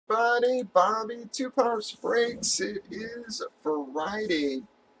everybody, Bobby 2 Pops Breaks. It is Friday,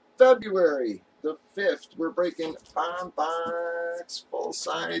 February the 5th. We're breaking Bomb Box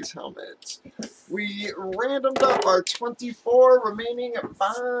full-size helmets. We randomed up our 24 remaining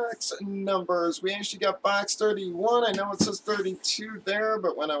box numbers. We actually got box 31. I know it says 32 there,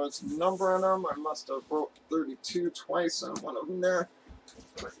 but when I was numbering them, I must have wrote 32 twice on one of them there.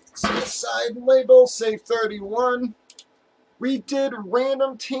 Side label, say 31. We did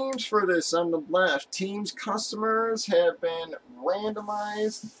random teams for this on the left. Teams customers have been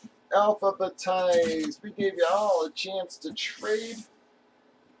randomized, alphabetized. We gave you all a chance to trade.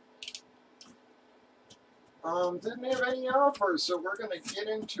 Didn't have any offers, so we're going to get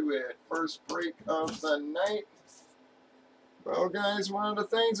into it. First break of the night. Well, guys, one of the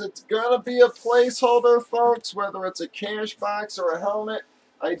things, it's going to be a placeholder, folks, whether it's a cash box or a helmet.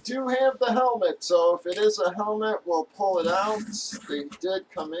 I do have the helmet, so if it is a helmet, we'll pull it out. They did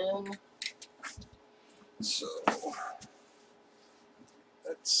come in. So,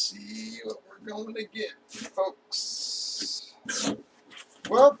 let's see what we're going to get, folks.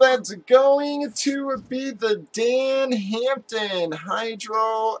 Well, that's going to be the Dan Hampton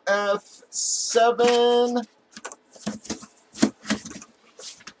Hydro F7.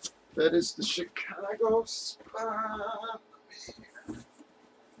 That is the Chicago spot.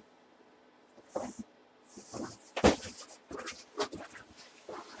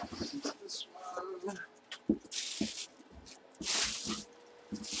 This one.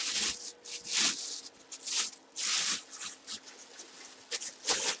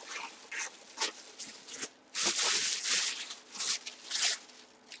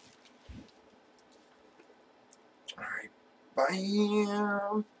 All right,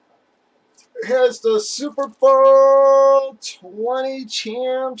 bam. It has the Super Bowl 20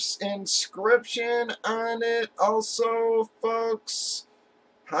 champs inscription on it. Also, folks,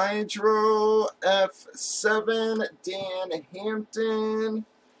 Hydro F7 Dan Hampton.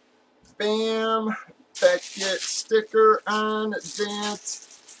 Bam. Beckett sticker on that.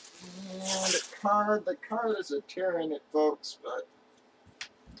 And card. The card is a tear in it, folks, but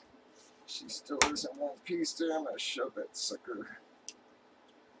she still is in one piece there. I'm going to shove that sucker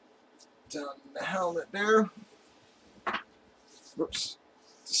down the helmet there. Whoops.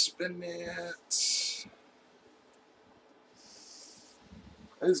 Spin it.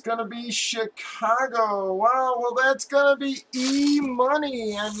 It's going to be Chicago. Wow, well, that's going to be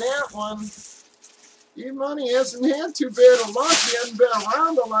E-Money on that one. E-Money hasn't had too bad of luck. He hasn't been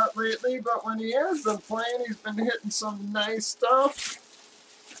around a lot lately, but when he has been playing, he's been hitting some nice stuff.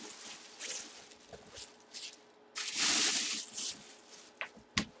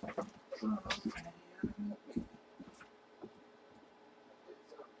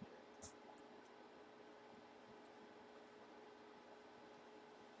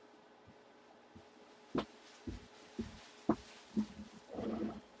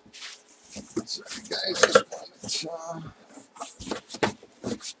 Sorry guys, just wanted to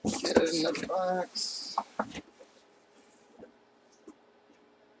get it in the box.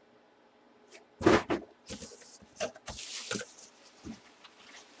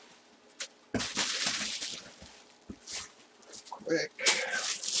 Quick.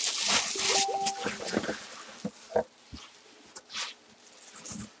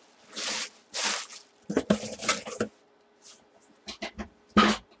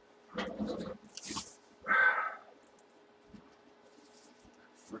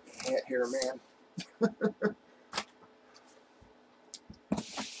 Hat here, man.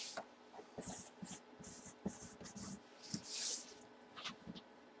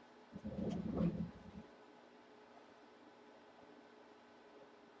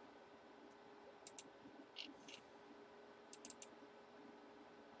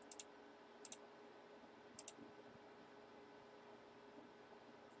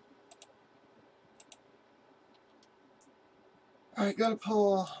 I gotta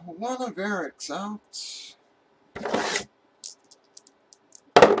pull one of Eric's out.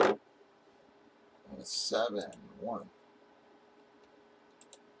 And a 7. 1,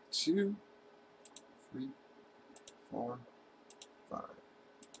 2, 3, 4, 5,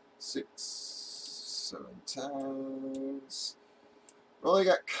 6, 7 times. Well, I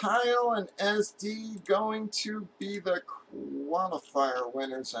got Kyle and SD going to be the qualifier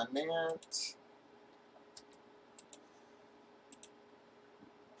winners on that.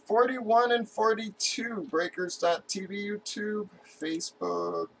 41 and 42, Breakers.tv, YouTube,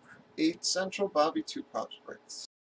 Facebook, 8 Central, Bobby 2 Pops Breaks.